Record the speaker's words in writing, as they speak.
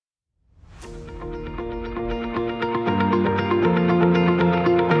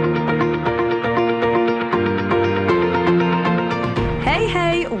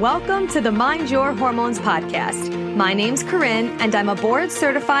to the Mind Your Hormones podcast. My name's Corinne, and I'm a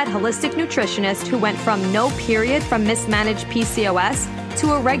board-certified holistic nutritionist who went from no period from mismanaged PCOS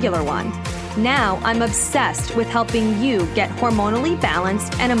to a regular one. Now I'm obsessed with helping you get hormonally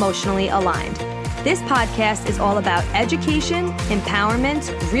balanced and emotionally aligned. This podcast is all about education,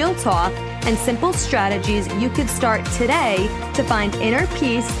 empowerment, real talk, and simple strategies you could start today to find inner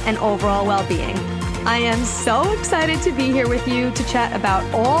peace and overall well-being. I am so excited to be here with you to chat about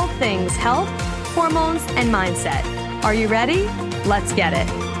all things health, hormones, and mindset. Are you ready? Let's get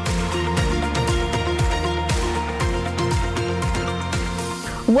it.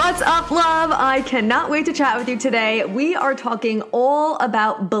 What's up, love? I cannot wait to chat with you today. We are talking all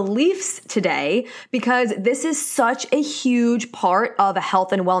about beliefs today because this is such a huge part of a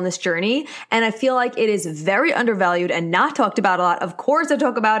health and wellness journey. And I feel like it is very undervalued and not talked about a lot. Of course, I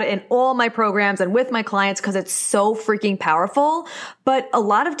talk about it in all my programs and with my clients because it's so freaking powerful. But a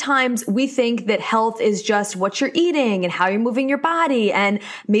lot of times we think that health is just what you're eating and how you're moving your body and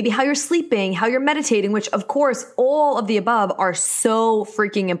maybe how you're sleeping, how you're meditating, which of course, all of the above are so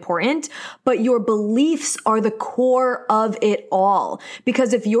freaking important, but your beliefs are the core of it all.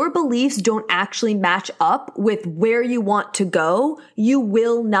 Because if your beliefs don't actually match up with where you want to go, you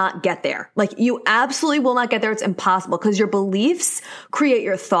will not get there. Like you absolutely will not get there. It's impossible because your beliefs create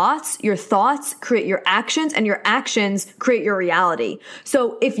your thoughts create your actions, and your actions create your reality.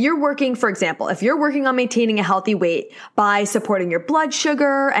 So if you're working, for example, if you're working on maintaining a healthy weight by supporting your blood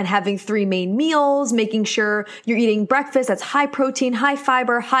sugar and having 3 main meals, making sure you're eating breakfast that's high protein, high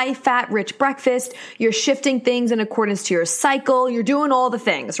fiber, high fat, rich breakfast, you're shifting things in accordance to your cycle, you're doing all the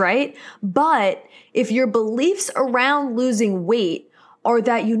things, right? But if your beliefs around losing weight or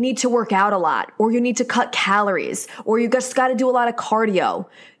that you need to work out a lot, or you need to cut calories, or you just got to do a lot of cardio,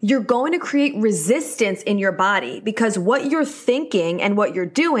 you're going to create resistance in your body because what you're thinking and what you're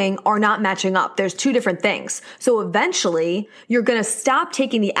doing are not matching up. There's 2 different things. So eventually you're going to stop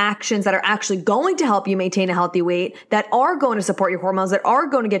taking the actions that are actually going to help you maintain a healthy weight, that are going to support your hormones, that are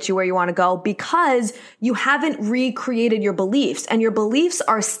going to get you where you want to go because you haven't recreated your beliefs. And your beliefs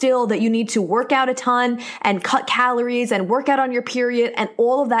are still that you need to work out a ton and cut calories and work out on your period. And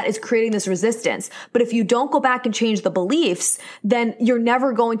all of that is creating this resistance. But if you don't go back and change the beliefs, then you're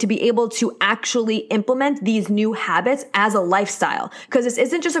never going to be able to actually implement these new habits as a lifestyle. Because this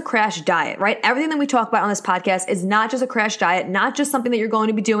isn't just a crash diet, right? Everything that we talk about on this podcast is not just a crash diet, not just something that you're going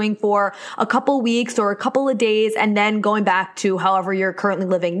to be doing for a couple weeks or a couple of days and then going back to however you're currently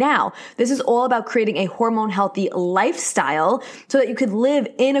living now. This is all about creating a hormone healthy lifestyle so that you could live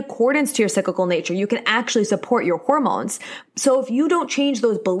in accordance to your cyclical nature. You can actually support your hormones. So if you don't change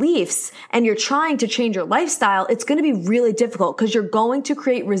those beliefs and you're trying to change your lifestyle, it's going to be really difficult because you're going to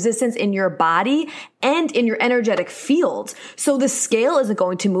create resistance in your body and in your energetic field. So the scale isn't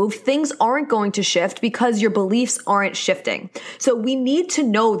going to move. Things aren't going to shift because your beliefs aren't shifting. So we need to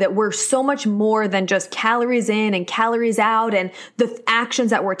know that we're so much more than just calories in and calories out and the actions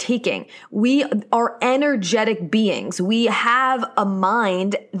that we're taking. We are energetic beings. We have a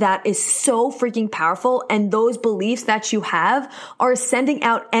mind that is so freaking powerful, and those beliefs that you have are sending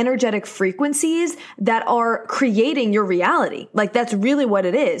out energetic frequencies that are creating your reality. Like that's really what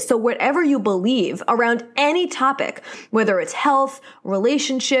it is. So whatever you believe around any topic, whether it's health,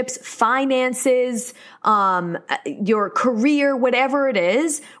 relationships, finances, your career, whatever it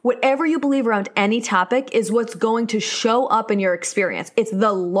is, whatever you believe around any topic is what's going to show up in your experience. It's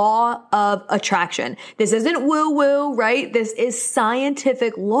the law of attraction. This isn't woo-woo, right? This is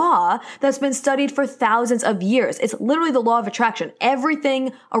scientific law that's been studied for thousands of years. It's literally the law of attraction.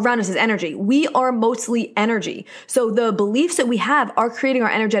 Everything around us is energy. We are mostly energy. So the beliefs that we have are creating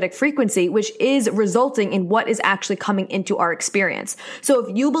our energetic frequency, which is resulting in what is actually coming into our experience. So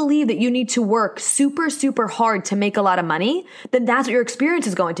if you believe that you need to work super hard to make a lot of money, then that's what your experience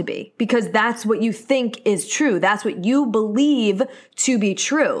is going to be because that's what you think is true. That's what you believe to be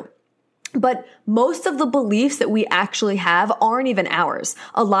true. But most of the beliefs that we actually have aren't even ours.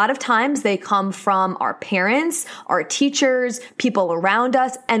 A lot of times they come from our parents, our teachers, people around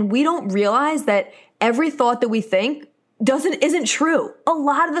us, and we don't realize that every thought that we think isn't true. A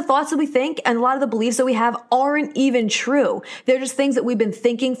lot of the thoughts that we think and a lot of the beliefs that we have aren't even true. They're just things that we've been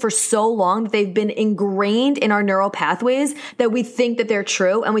thinking for so long that they've been ingrained in our neural pathways that we think that they're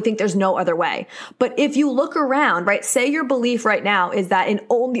true and we think there's no other way. But if you look around, right, say your belief right now is that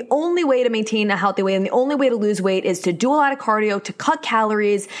the only way to maintain a healthy weight and the only way to lose weight is to do a lot of cardio, to cut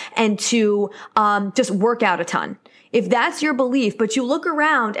calories, and to just work out a ton. If that's your belief, but you look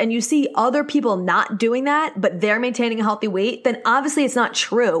around and you see other people not doing that, but they're maintaining a healthy weight, then obviously it's not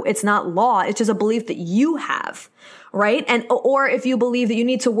true. It's not law. It's just a belief that you have, right? And, or if you believe that you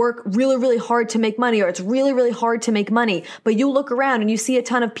need to work really, really hard to make money, or it's really, really hard to make money, but you look around and you see a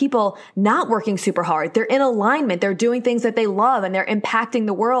ton of people not working super hard. They're in alignment. They're doing things that they love and they're impacting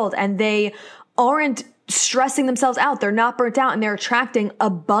the world and they aren't stressing themselves out. They're not burnt out and they're attracting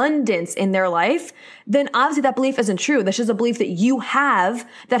abundance in their life. Then obviously that belief isn't true. That's just a belief that you have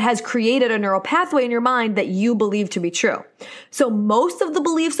that has created a neural pathway in your mind that you believe to be true. So most of the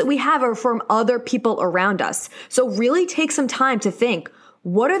beliefs that we have are from other people around us. So really take some time to think,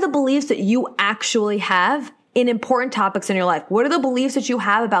 what are the beliefs that you actually have in important topics in your life? What are the beliefs that you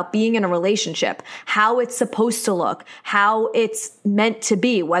have about being in a relationship, how it's supposed to look, how it's meant to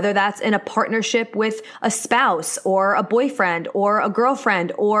be, whether that's in a partnership with a spouse or a boyfriend or a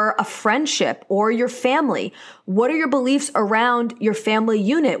girlfriend or a friendship or your family? What are your beliefs around your family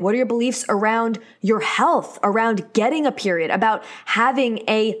unit? What are your beliefs around your health, around getting a period, about having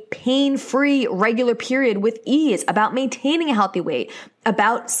a pain-free regular period with ease, about maintaining a healthy weight,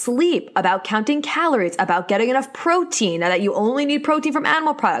 about sleep, about counting calories, about getting enough protein, that you only need protein from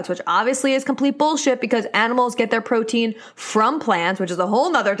animal products, which obviously is complete bullshit because animals get their protein from plants, which is a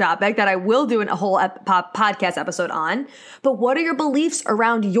whole nother topic that I will do a whole podcast episode on. But what are your beliefs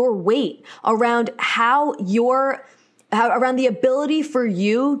around your weight, around around the ability for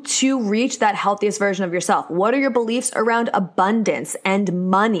you to reach that healthiest version of yourself? What are your beliefs around abundance and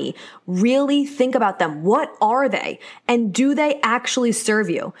money? Really think about them. What are they? And do they actually serve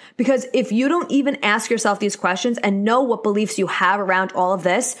you? Because if you don't even ask yourself these questions and know what beliefs you have around all of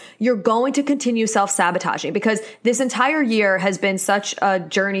this, you're going to continue self-sabotaging, because this entire year has been such a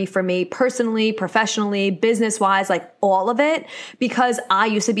journey for me personally, professionally, business-wise, like all of it, because I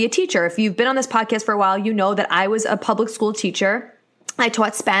used to be a teacher. If you've been on this podcast for a while, you know that I was a public school teacher. I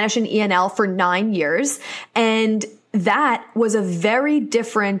taught Spanish and ENL for 9 years. And that was a very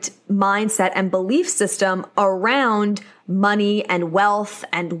different mindset and belief system around money and wealth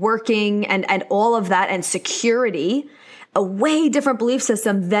and working and all of that and security. A way different belief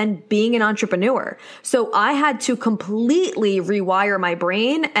system than being an entrepreneur. So I had to completely rewire my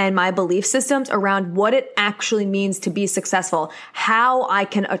brain and my belief systems around what it actually means to be successful, how I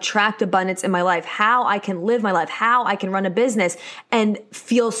can attract abundance in my life, how I can live my life, how I can run a business and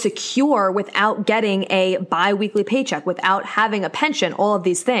feel secure without getting a bi-weekly paycheck, without having a pension, all of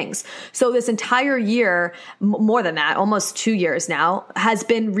these things. So this entire year, more than that, almost 2 years now, has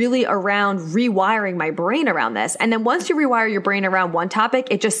been really around rewiring my brain around this. And then once you rewire your brain around one topic,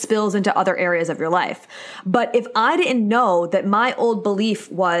 it just spills into other areas of your life. But if I didn't know that my old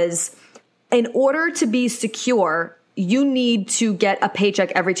belief was, in order to be secure, you need to get a paycheck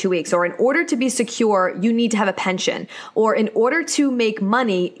every 2 weeks, or in order to be secure, you need to have a pension, or in order to make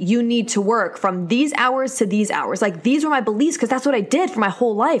money, you need to work from these hours to these hours. Like, these were my beliefs because that's what I did for my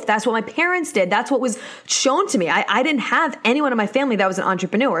whole life. That's what my parents did. That's what was shown to me. I didn't have anyone in my family that was an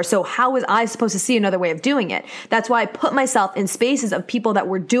entrepreneur. So how was I supposed to see another way of doing it? That's why I put myself in spaces of people that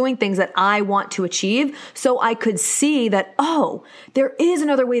were doing things that I want to achieve, so I could see that, oh, there is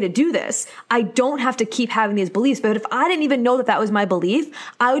another way to do this. I don't have to keep having these beliefs. But if I didn't even know that that was my belief,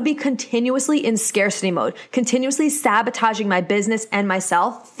 I would be continuously in scarcity mode, continuously sabotaging my business and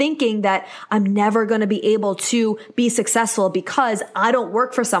myself, thinking that I'm never going to be able to be successful because I don't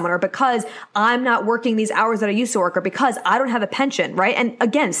work for someone, or because I'm not working these hours that I used to work, or because I don't have a pension, right? And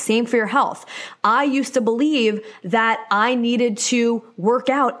again, same for your health. I used to believe that I needed to work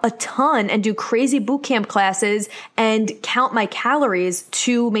out a ton and do crazy boot camp classes and count my calories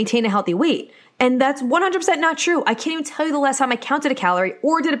to maintain a healthy weight. And that's 100% not true. I can't even tell you the last time I counted a calorie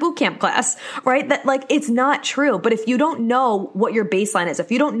or did a boot camp class, right? That, like, it's not true. But if you don't know what your baseline is,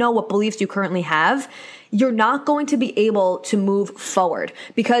 if you don't know what beliefs you currently have, you're not going to be able to move forward.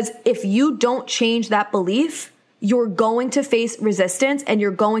 Because if you don't change that belief, you're going to face resistance and you're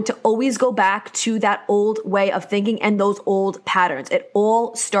going to always go back to that old way of thinking and those old patterns. It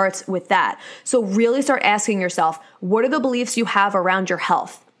all starts with that. So really start asking yourself, what are the beliefs you have around your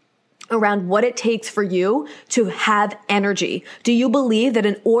health, around what it takes for you to have energy? Do you believe that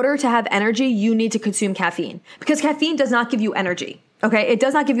in order to have energy, you need to consume caffeine? Because caffeine does not give you energy. Okay. It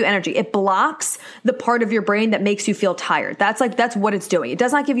does not give you energy. It blocks the part of your brain that makes you feel tired. That's what it's doing. It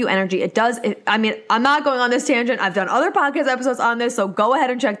does not give you energy. I'm not going on this tangent. I've done other podcast episodes on this, so go ahead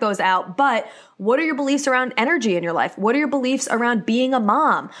and check those out. But what are your beliefs around energy in your life? What are your beliefs around being a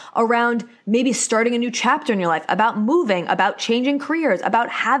mom, around maybe starting a new chapter in your life, about moving, about changing careers, about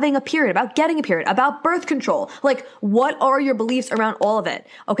having a period, about getting a period, about birth control? Like, what are your beliefs around all of it?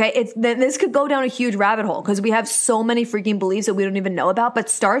 Okay. This could go down a huge rabbit hole because we have so many freaking beliefs that we don't even know about, but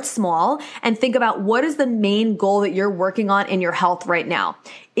start small and think about what is the main goal that you're working on in your health right now.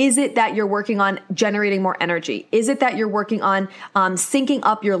 Is it that you're working on generating more energy? Is it that you're working on syncing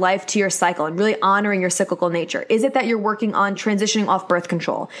up your life to your cycle and really honoring your cyclical nature? Is it that you're working on transitioning off birth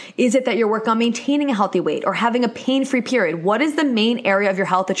control? Is it that you're working on maintaining a healthy weight or having a pain-free period? What is the main area of your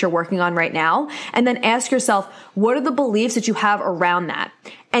health that you're working on right now? And then ask yourself, what are the beliefs that you have around that?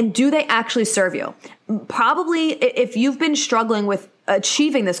 And do they actually serve you? Probably if you've been struggling with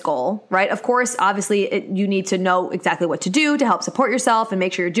achieving this goal, right? Of course, obviously you need to know exactly what to do to help support yourself and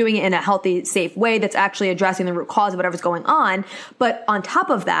make sure you're doing it in a healthy, safe way that's actually addressing the root cause of whatever's going on. But on top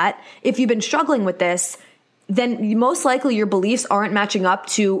of that, if you've been struggling with this, then most likely your beliefs aren't matching up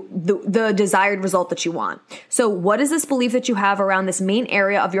to the desired result that you want. So what is this belief that you have around this main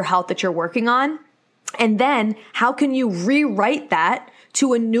area of your health that you're working on? And then how can you rewrite that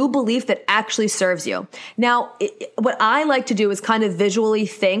to a new belief that actually serves you? Now, what I like to do is kind of visually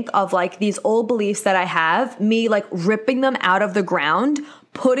think of like these old beliefs that I have, me like ripping them out of the ground,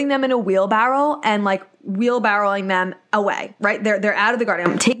 putting them in a wheelbarrow and like wheelbarrowing them away, right? They're out of the garden.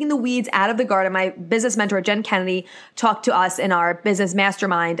 I'm taking the weeds out of the garden. My business mentor, Jen Kennedy, talked to us in our business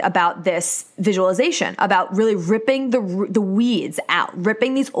mastermind about this visualization, about really ripping the weeds out,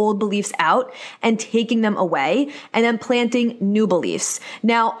 ripping these old beliefs out and taking them away and then planting new beliefs.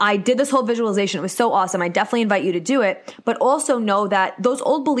 Now, I did this whole visualization. It was so awesome. I definitely invite you to do it, but also know that those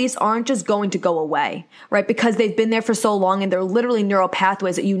old beliefs aren't just going to go away, right? Because they've been there for so long and they're literally neural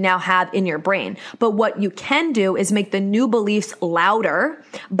pathways that you now have in your brain. But what you can do is make the new beliefs louder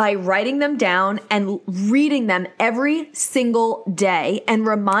by writing them down and reading them every single day and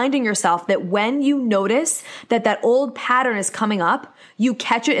reminding yourself that when you notice that old pattern is coming up, you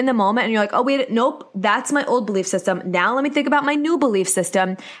catch it in the moment and you're like, oh, wait, nope, that's my old belief system. Now let me think about my new belief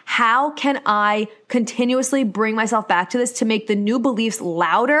system. How can I continuously bring myself back to this to make the new beliefs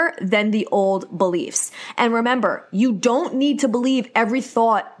louder than the old beliefs? And remember, you don't need to believe every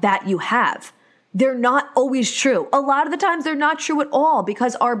thought that you have. They're not always true. A lot of the times they're not true at all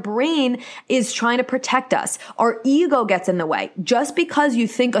because our brain is trying to protect us. Our ego gets in the way. Just because you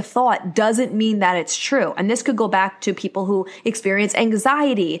think a thought doesn't mean that it's true. And this could go back to people who experience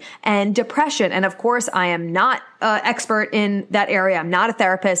anxiety and depression. And of course, I am not an expert in that area. I'm not a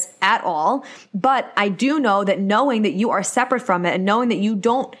therapist at all. But I do know that knowing that you are separate from it and knowing that you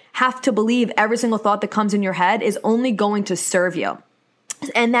don't have to believe every single thought that comes in your head is only going to serve you.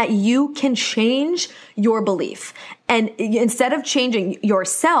 And that you can change your belief. And instead of changing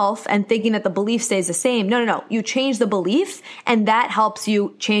yourself and thinking that the belief stays the same, no. You change the belief and that helps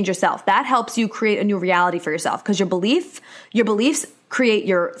you change yourself. That helps you create a new reality for yourself because your beliefs create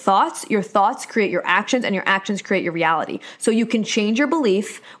your thoughts create your actions, and your actions create your reality. So you can change your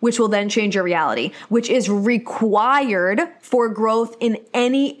belief, which will then change your reality, which is required for growth in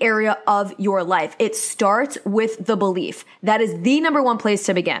any area of your life. It starts with the belief. That is the number one place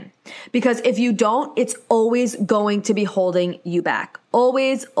to begin. Because if you don't, it's always going to be holding you back.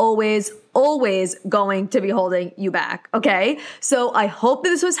 Always going to be holding you back. Okay. So I hope that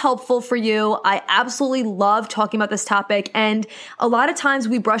this was helpful for you. I absolutely love talking about this topic. And a lot of times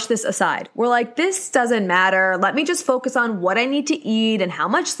we brush this aside. We're like, this doesn't matter. Let me just focus on what I need to eat and how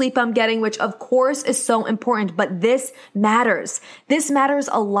much sleep I'm getting, which of course is so important, but this matters. This matters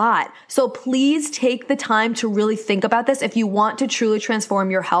a lot. So please take the time to really think about this. If you want to truly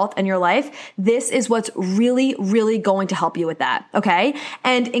transform your health and your life, this is what's really, really going to help you with that. Okay.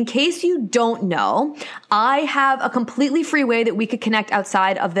 And in case you don't know, I have a completely free way that we could connect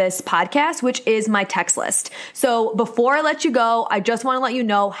outside of this podcast, which is my text list. So before I let you go, I just want to let you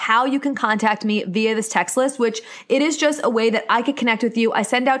know how you can contact me via this text list, which it is just a way that I could connect with you. I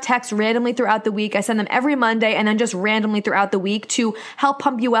send out texts randomly throughout the week. I send them every Monday and then just randomly throughout the week to help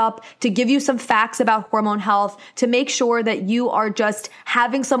pump you up, to give you some facts about hormone health, to make sure that you are just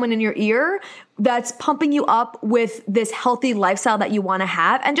having someone someone in your ear that's pumping you up with this healthy lifestyle that you want to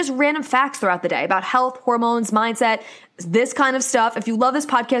have, and just random facts throughout the day about health, hormones, mindset, this kind of stuff. If you love this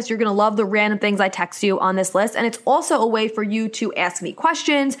podcast, you're going to love the random things I text you on this list. And it's also a way for you to ask me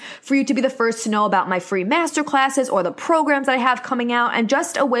questions, for you to be the first to know about my free masterclasses or the programs that I have coming out, and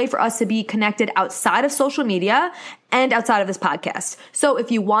just a way for us to be connected outside of social media and outside of this podcast. So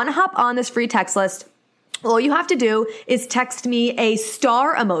if you want to hop on this free text list, all you have to do is text me a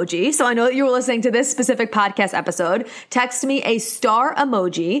star emoji. So I know that you were listening to this specific podcast episode. Text me a star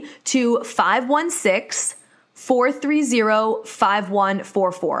emoji to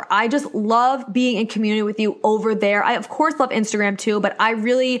 516-430-5144. I just love being in community with you over there. I, of course, love Instagram too, but I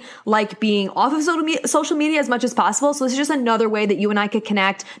really like being off of social media as much as possible. So this is just another way that you and I could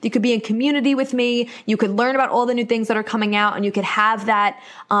connect. You could be in community with me. You could learn about all the new things that are coming out, and you could have that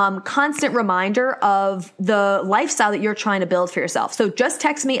constant reminder of the lifestyle that you're trying to build for yourself. So just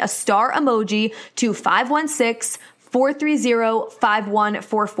text me a star emoji to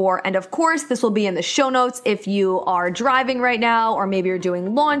 516-430-5144. And of course, this will be in the show notes if you are driving right now, or maybe you're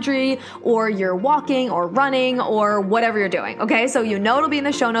doing laundry, or you're walking or running, or whatever you're doing. Okay, so you know it'll be in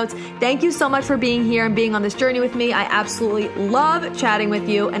the show notes. Thank you so much for being here and being on this journey with me. I absolutely love chatting with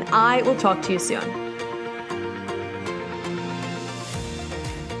you, and I will talk to you soon.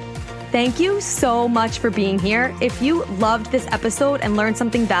 Thank you so much for being here. If you loved this episode and learned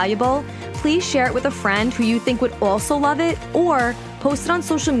something valuable, please share it with a friend who you think would also love it, or post it on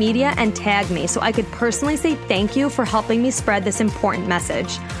social media and tag me so I could personally say thank you for helping me spread this important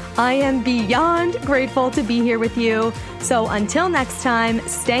message. I am beyond grateful to be here with you. So until next time,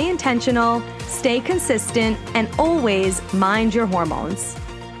 stay intentional, stay consistent, and always mind your hormones.